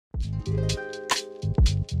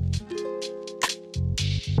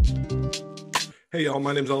Hey y'all,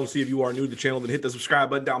 my name's LMC. If you are new to the channel, then hit the subscribe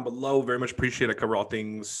button down below. Very much appreciate it. I cover all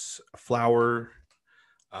things flower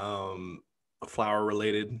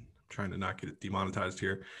related. I'm trying to not get it demonetized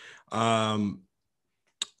here.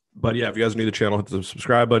 But yeah, if you guys are new to the channel, hit the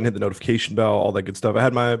subscribe button, hit the notification bell, all that good stuff. I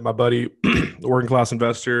had my buddy, the working class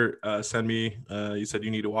investor, send me. He said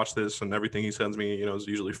you need to watch this, and everything he sends me, is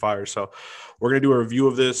usually fire. So we're gonna do a review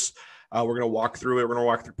of this. We're gonna walk through it. We're gonna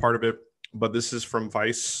walk through part of it. But this is from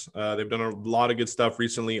Vice. They've done a lot of good stuff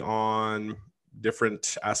recently on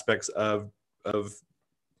different aspects of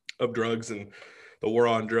drugs and the war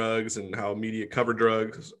on drugs and how media covered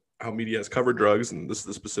drugs, how media has covered drugs. And this is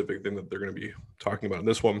the specific thing that they're going to be talking about in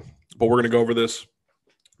this one. But we're going to go over this.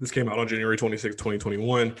 This came out on January 26,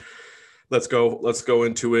 2021. Let's go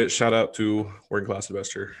into it. Shout out to Working Class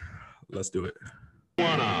Investor. Let's do it.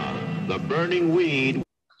 The burning weed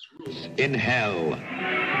in hell.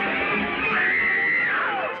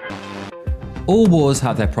 All wars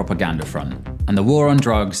have their propaganda front, and the war on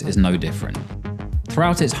drugs is no different.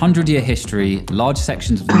 Throughout its 100-year history, large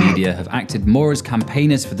sections of the media have acted more as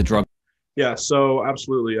campaigners for the drug. Yeah, so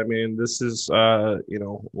absolutely. I mean, this is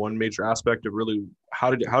one major aspect of really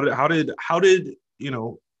how did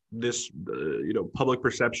this public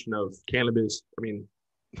perception of cannabis,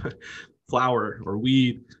 flower or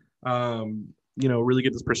weed, really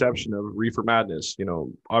get this perception of reefer madness.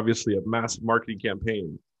 Obviously a massive marketing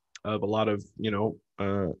campaign of a lot of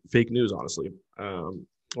fake news, honestly.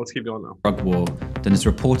 Let's keep going though. Drug war than as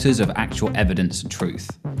reporters of actual evidence and truth.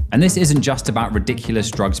 And this isn't just about ridiculous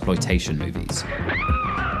drug exploitation movies.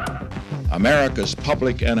 America's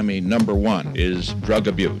public enemy number one is drug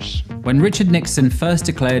abuse. When Richard Nixon first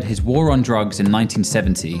declared his war on drugs in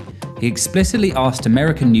 1970, he explicitly asked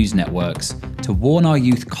American news networks to warn our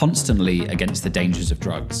youth constantly against the dangers of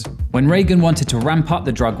drugs. When Reagan wanted to ramp up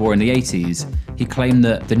the drug war in the 80s, he claimed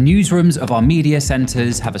that the newsrooms of our media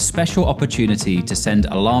centers have a special opportunity to send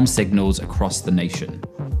alarm signals across the nation.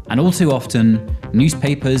 And all too often,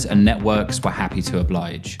 newspapers and networks were happy to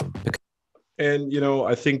oblige. And,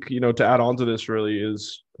 I think, to add on to this really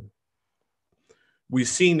is we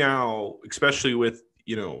see now, especially with,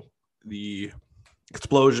 the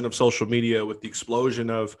explosion of social media, with the explosion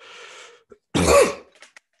of, with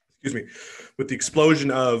the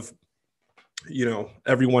explosion of,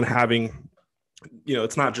 everyone having,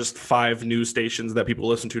 it's not just 5 news stations that people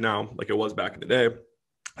listen to now, like it was back in the day.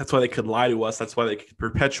 That's why they could lie to us. That's why they could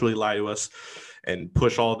perpetually lie to us and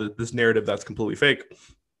push all this narrative that's completely fake.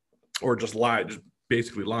 Or just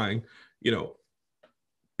basically lying,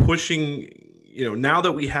 pushing, now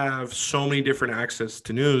that we have so many different access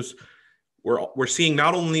to news, we're seeing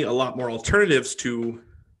not only a lot more alternatives to,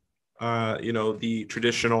 the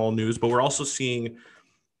traditional news, but we're also seeing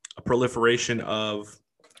a proliferation of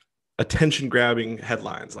attention grabbing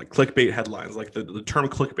headlines, like clickbait headlines, like the term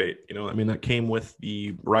clickbait, that came with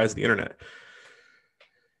the rise of the internet.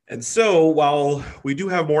 And so while we do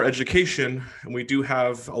have more education and we do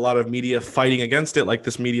have a lot of media fighting against it, like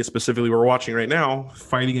this media specifically we're watching right now,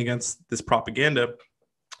 fighting against this propaganda,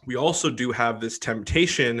 we also do have this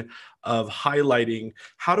temptation of highlighting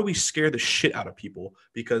how do we scare the shit out of people,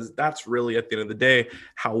 because that's really at the end of the day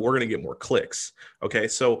how we're going to get more clicks. Okay,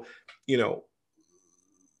 so,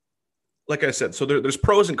 like I said, so there's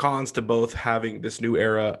pros and cons to both having this new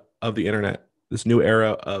era of the internet, this new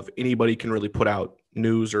era of anybody can really put out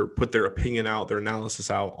news or put their opinion out, their analysis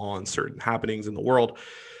out on certain happenings in the world.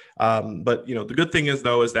 But the good thing is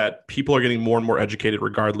though, is that people are getting more and more educated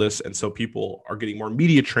regardless. And so people are getting more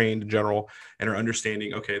media trained in general and are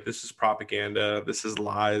understanding, okay, this is propaganda, this is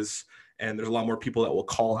lies. And there's a lot more people that will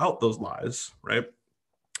call out those lies. Right.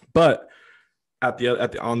 But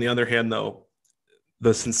on the other hand though,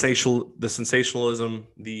 the sensationalism,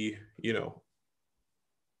 the,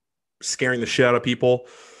 scaring the shit out of people,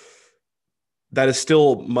 that is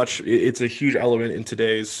still it's a huge element in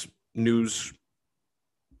today's news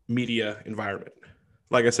media environment.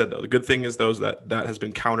 Like I said, though, the good thing is that has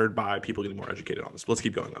been countered by people getting more educated on this. But let's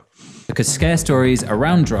keep going, though. Because scare stories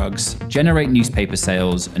around drugs generate newspaper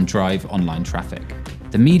sales and drive online traffic.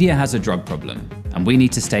 The media has a drug problem, and we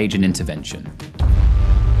need to stage an intervention.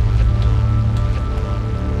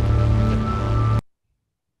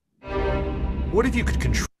 What if you could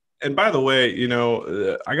control? And by the way,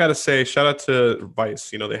 I got to say, shout out to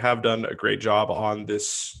Vice. They have done a great job on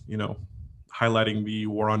this, highlighting the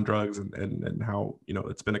war on drugs and how,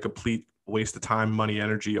 it's been a complete waste of time, money,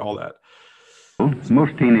 energy, all that.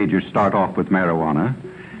 Most teenagers start off with marijuana.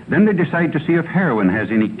 Then they decide to see if heroin has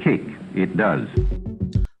any kick. It does.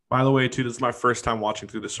 By the way, too, this is my first time watching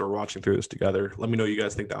through this, or watching through this together. Let me know what you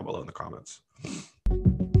guys think down below in the comments.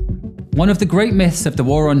 One of the great myths of the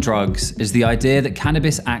war on drugs is the idea that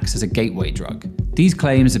cannabis acts as a gateway drug. These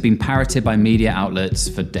claims have been parroted by media outlets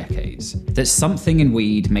for decades. That something in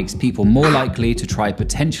weed makes people more likely to try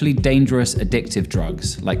potentially dangerous addictive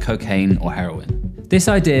drugs like cocaine or heroin. This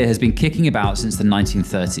idea has been kicking about since the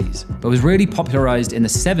 1930s, but was really popularized in the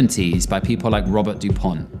 70s by people like Robert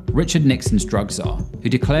DuPont, Richard Nixon's drug czar, who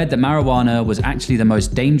declared that marijuana was actually the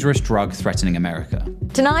most dangerous drug threatening America.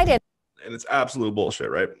 Tonight, And it's absolute bullshit,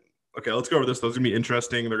 right? Okay, let's go over this. Those are going to be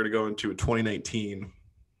interesting. They're going to go into 2019.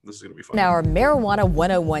 This is going to be fun. in our Marijuana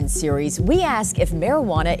 101 series, we ask if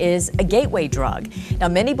marijuana is a gateway drug. Now,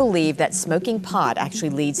 many believe that smoking pot actually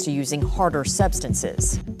leads to using harder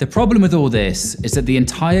substances. The problem with all this is that the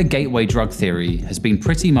entire gateway drug theory has been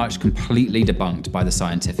pretty much completely debunked by the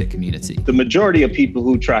scientific community. The majority of people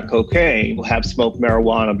who try cocaine have smoked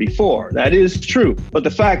marijuana before. That is true. But the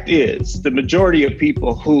fact is, the majority of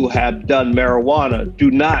people who have done marijuana do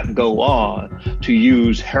not go on to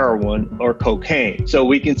use heroin or cocaine. So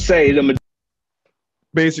we can say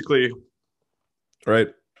basically, right,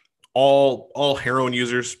 all heroin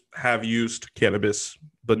users have used cannabis,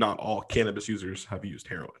 but not all cannabis users have used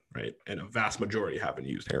heroin, right? And a vast majority haven't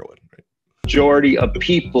used heroin, right? Majority of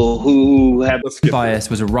people who have Bias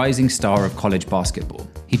was a rising star of college basketball.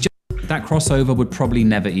 That crossover would probably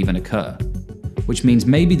never even occur, which means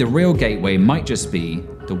maybe the real gateway might just be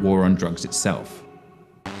the war on drugs itself.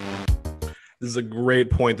 This is a great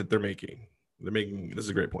point that they're making. This is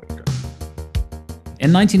a great point. Okay.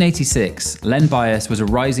 In 1986, Len Bias was a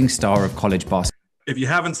rising star of college basketball. If you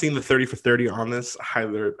haven't seen the 30 for 30 on this,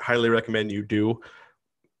 highly recommend you do.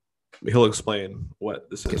 He'll explain what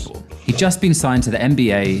this is. He'd just been signed to the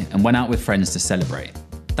NBA and went out with friends to celebrate.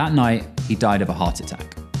 That night, he died of a heart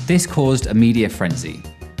attack. This caused a media frenzy,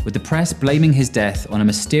 with the press blaming his death on a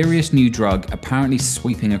mysterious new drug apparently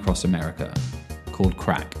sweeping across America, called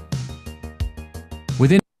crack.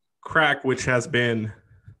 Crack, which it's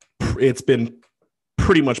been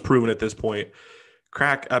pretty much proven at this point.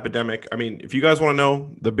 Crack epidemic. I mean, if you guys want to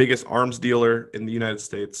know, the biggest arms dealer in the United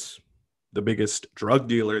States, the biggest drug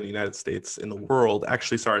dealer in the United States, in the world,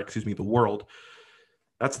 the world,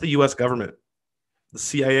 that's the US government. The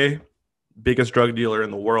CIA, biggest drug dealer in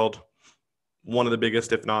the world, one of the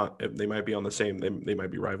biggest, if not, they might be on the same, they might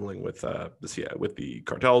be rivaling with the CIA, with the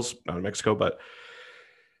cartels out in Mexico, but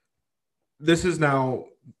this is now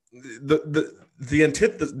the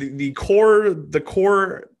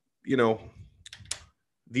core, you know,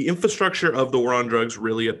 the infrastructure of the war on drugs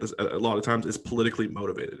really a lot of times is politically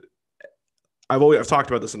motivated. I've talked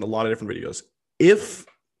about this in a lot of different videos.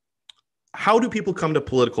 How do people come to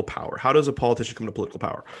political power? How does a politician come to political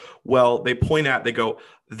power? Well, they go,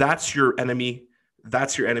 that's your enemy.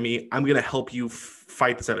 That's your enemy. I'm going to help you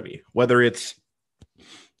fight this enemy. Whether it's,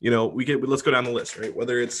 you know, let's go down the list, right?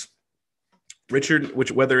 Whether it's Richard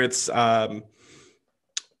Nixon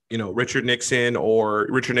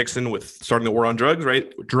with starting the war on drugs,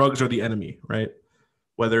 right? Drugs are the enemy, right?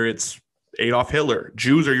 Whether it's Adolf Hitler,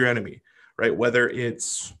 Jews are your enemy, right? Whether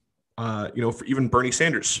it's, for even Bernie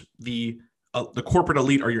Sanders, the corporate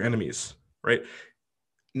elite are your enemies, right?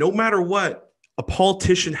 No matter what, a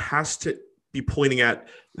politician has to be pointing at,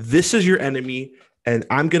 this is your enemy, and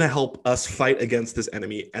I'm going to help us fight against this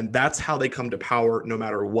enemy. And that's how they come to power no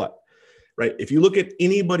matter what. Right? If you look at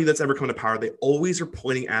anybody that's ever come to power, they always are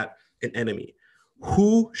pointing at an enemy.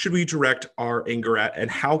 Who should we direct our anger at, and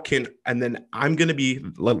and then I'm going to be,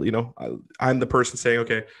 I'm the person saying,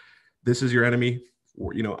 okay, this is your enemy,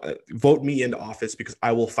 vote me into office because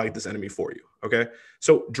I will fight this enemy for you. Okay.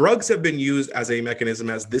 So drugs have been used as a mechanism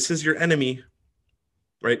as this is your enemy,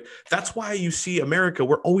 right? That's why you see America,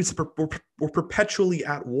 we're perpetually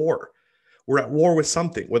at war. We're at war with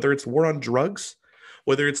something, whether it's war on drugs,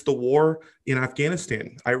 whether it's the war in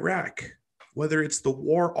Afghanistan, Iraq, whether it's the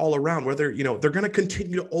war all around, they're going to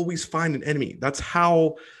continue to always find an enemy. That's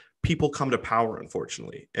how people come to power,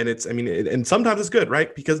 unfortunately. And and sometimes it's good,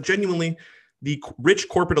 right? Because genuinely, the rich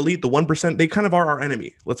corporate elite, the 1%, they kind of are our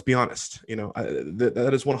enemy. Let's be honest. That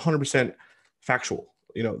is 100% factual.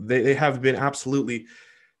 They have been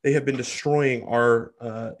destroying our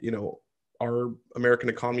American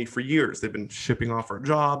economy for years. They've been shipping off our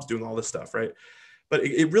jobs, doing all this stuff, right? But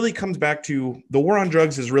it really comes back to the war on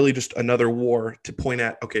drugs is really just another war to point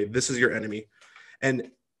at, okay, this is your enemy. And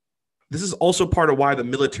this is also part of why the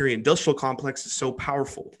military industrial complex is so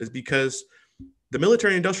powerful, is because the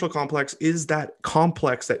military industrial complex is that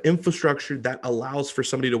complex, that infrastructure that allows for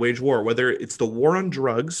somebody to wage war, whether it's the war on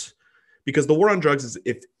drugs, because the war on drugs is,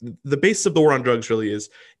 if the basis of the war on drugs really is,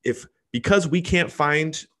 because we can't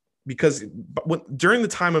find because during the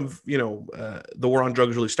time of, the war on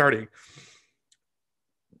drugs really starting,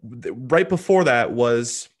 right before that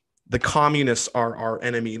was the communists are our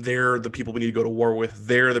enemy. They're the people we need to go to war with.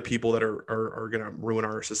 They're the people that are going to ruin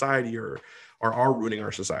our society or are ruining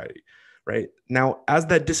our society. Right now, as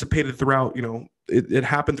that dissipated throughout, it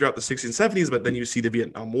happened throughout the 60s and 70s, but then you see the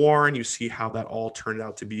Vietnam War and you see how that all turned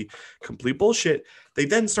out to be complete bullshit. They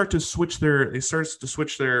then start to switch their,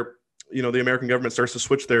 the American government starts to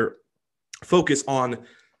switch their focus on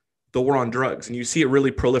the war on drugs. And you see it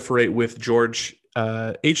really proliferate with George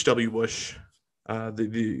H.W. Bush,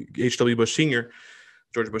 the H.W. Bush Sr.,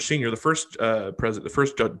 George Bush Sr., the first president, the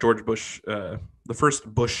first George Bush, the first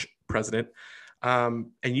Bush president.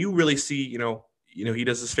 And you really see, he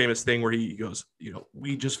does this famous thing where he goes,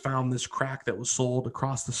 we just found this crack that was sold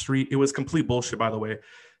across the street. It was complete bullshit, by the way.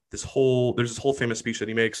 There's this whole famous speech that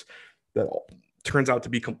he makes that turns out to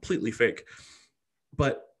be completely fake.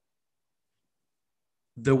 But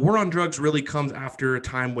the war on drugs really comes after a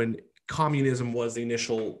time when communism was the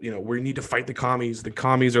initial, we need to fight the commies. The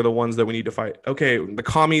commies are the ones that we need to fight. Okay, the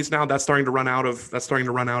commies now, starting to run out of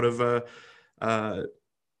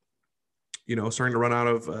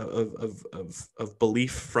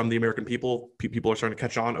belief from the American people. People are starting to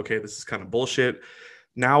catch on. Okay, this is kind of bullshit.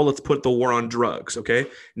 Now let's put the war on drugs. Okay,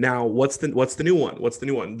 now what's the new one?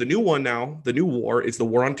 The new one now, the new war is the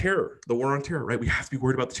war on terror. The war on terror, right? We have to be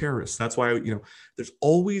worried about the terrorists. That's why, there's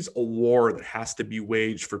always a war that has to be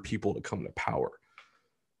waged for people to come to power.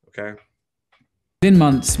 Okay. Within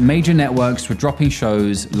months, major networks were dropping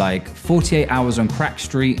shows like 48 Hours on Crack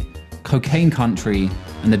Street, Cocaine Country,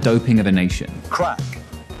 and The Doping of a Nation. Crack.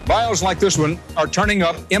 Vials like this one are turning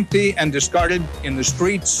up empty and discarded in the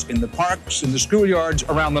streets, in the parks, in the schoolyards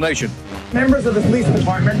around the nation. Members of the police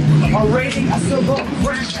department are raiding a so-called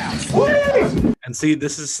crack house. And see,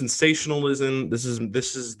 this is sensationalism. This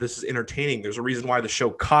is entertaining. There's a reason why the show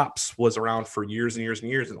Cops was around for years and years and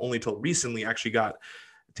years, and only till recently actually got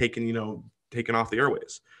taken off the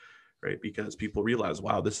airways, right? Because people realize,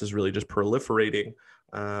 wow, this is really just proliferating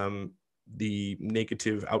the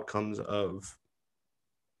negative outcomes of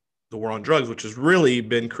the war on drugs, which has really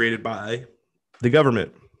been created by the government,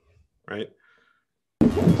 right?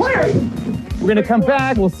 We're going to come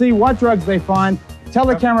back. We'll see what drugs they find. Tell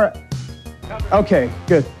the camera. Okay,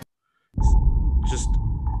 good.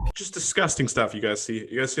 Just disgusting stuff. You guys see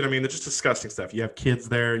what I mean? They're just disgusting stuff. You have kids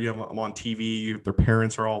there. You have them on TV. Their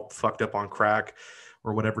parents are all fucked up on crack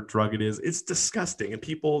or whatever drug it is. It's disgusting. And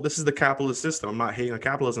people, this is the capitalist system. I'm not hating on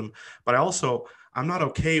capitalism, but I'm not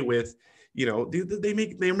okay with,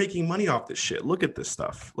 they're making money off this shit. Look at this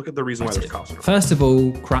stuff. Look at the reason why there's cops. First of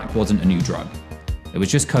all, crack wasn't a new drug. It was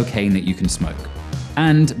just cocaine that you can smoke.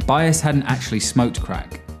 And Bias hadn't actually smoked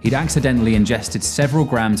crack. He'd accidentally ingested several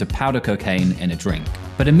grams of powder cocaine in a drink.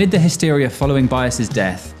 But amid the hysteria following Bias's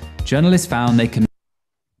death, journalists found they could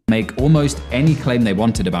make almost any claim they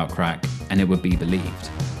wanted about crack, and it would be believed.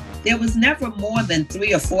 There was never more than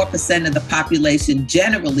 3 or 4% of the population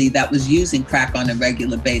generally that was using crack on a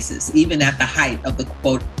regular basis, even at the height of the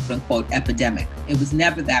quote unquote epidemic. It was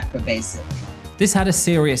never that pervasive. This had a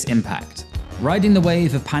serious impact. Riding the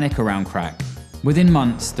wave of panic around crack, within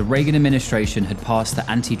months, the Reagan administration had passed the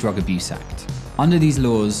Anti-Drug Abuse Act. Under these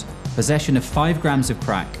laws, possession of 5 grams of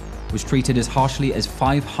crack was treated as harshly as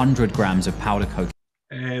 500 grams of powder cocaine.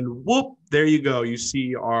 And whoop, there you go. You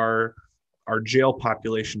see our jail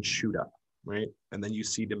population shoot up, right? And then you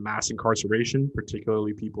see the mass incarceration,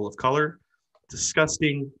 particularly people of color.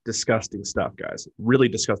 Disgusting, disgusting stuff, guys. Really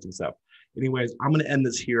disgusting stuff. Anyways, I'm going to end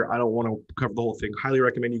this here. I don't want to cover the whole thing. Highly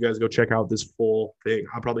recommend you guys go check out this full thing.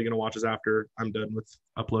 I'm probably going to watch this after I'm done with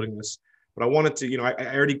uploading this. But I wanted to,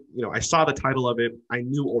 I already, I saw the title of it. I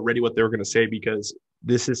knew already what they were going to say because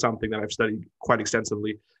this is something that I've studied quite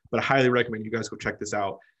extensively. But I highly recommend you guys go check this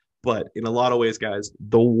out. But in a lot of ways, guys,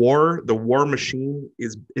 the war machine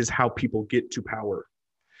is how people get to power.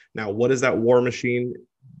 Now, what is that war machine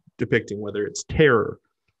depicting? Whether it's terror,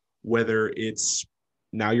 whether it's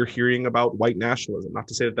now you're hearing about white nationalism. Not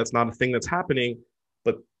to say that that's not a thing that's happening,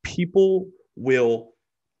 but people will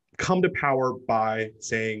come to power by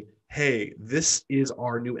saying, hey, this is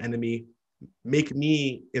our new enemy. Make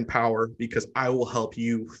me in power because I will help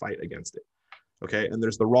you fight against it. Okay, and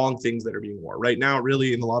there's the wrong things that are being war right now.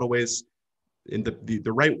 Really, in a lot of ways, in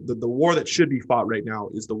the war that should be fought right now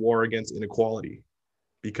is the war against inequality,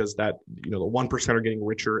 because that the 1% are getting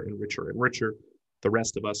richer and richer and richer. The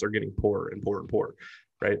rest of us are getting poorer and poorer and poorer,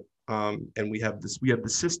 right? And we have the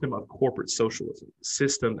system of corporate socialism,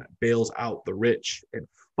 system that bails out the rich and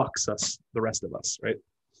fucks us, the rest of us, right?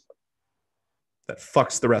 That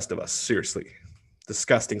fucks the rest of us, seriously.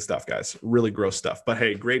 Disgusting stuff, guys. Really gross stuff. But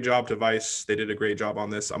hey, great job to Vice. They did a great job on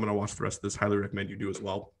this. I'm going to watch the rest of this. Highly recommend you do as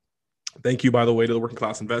well. Thank you, by the way, to the Working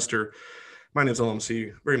Class Investor. My name's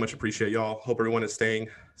LMC. Very much appreciate y'all. Hope everyone is staying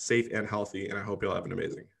safe and healthy, and I hope y'all have an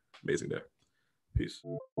amazing day. Peace.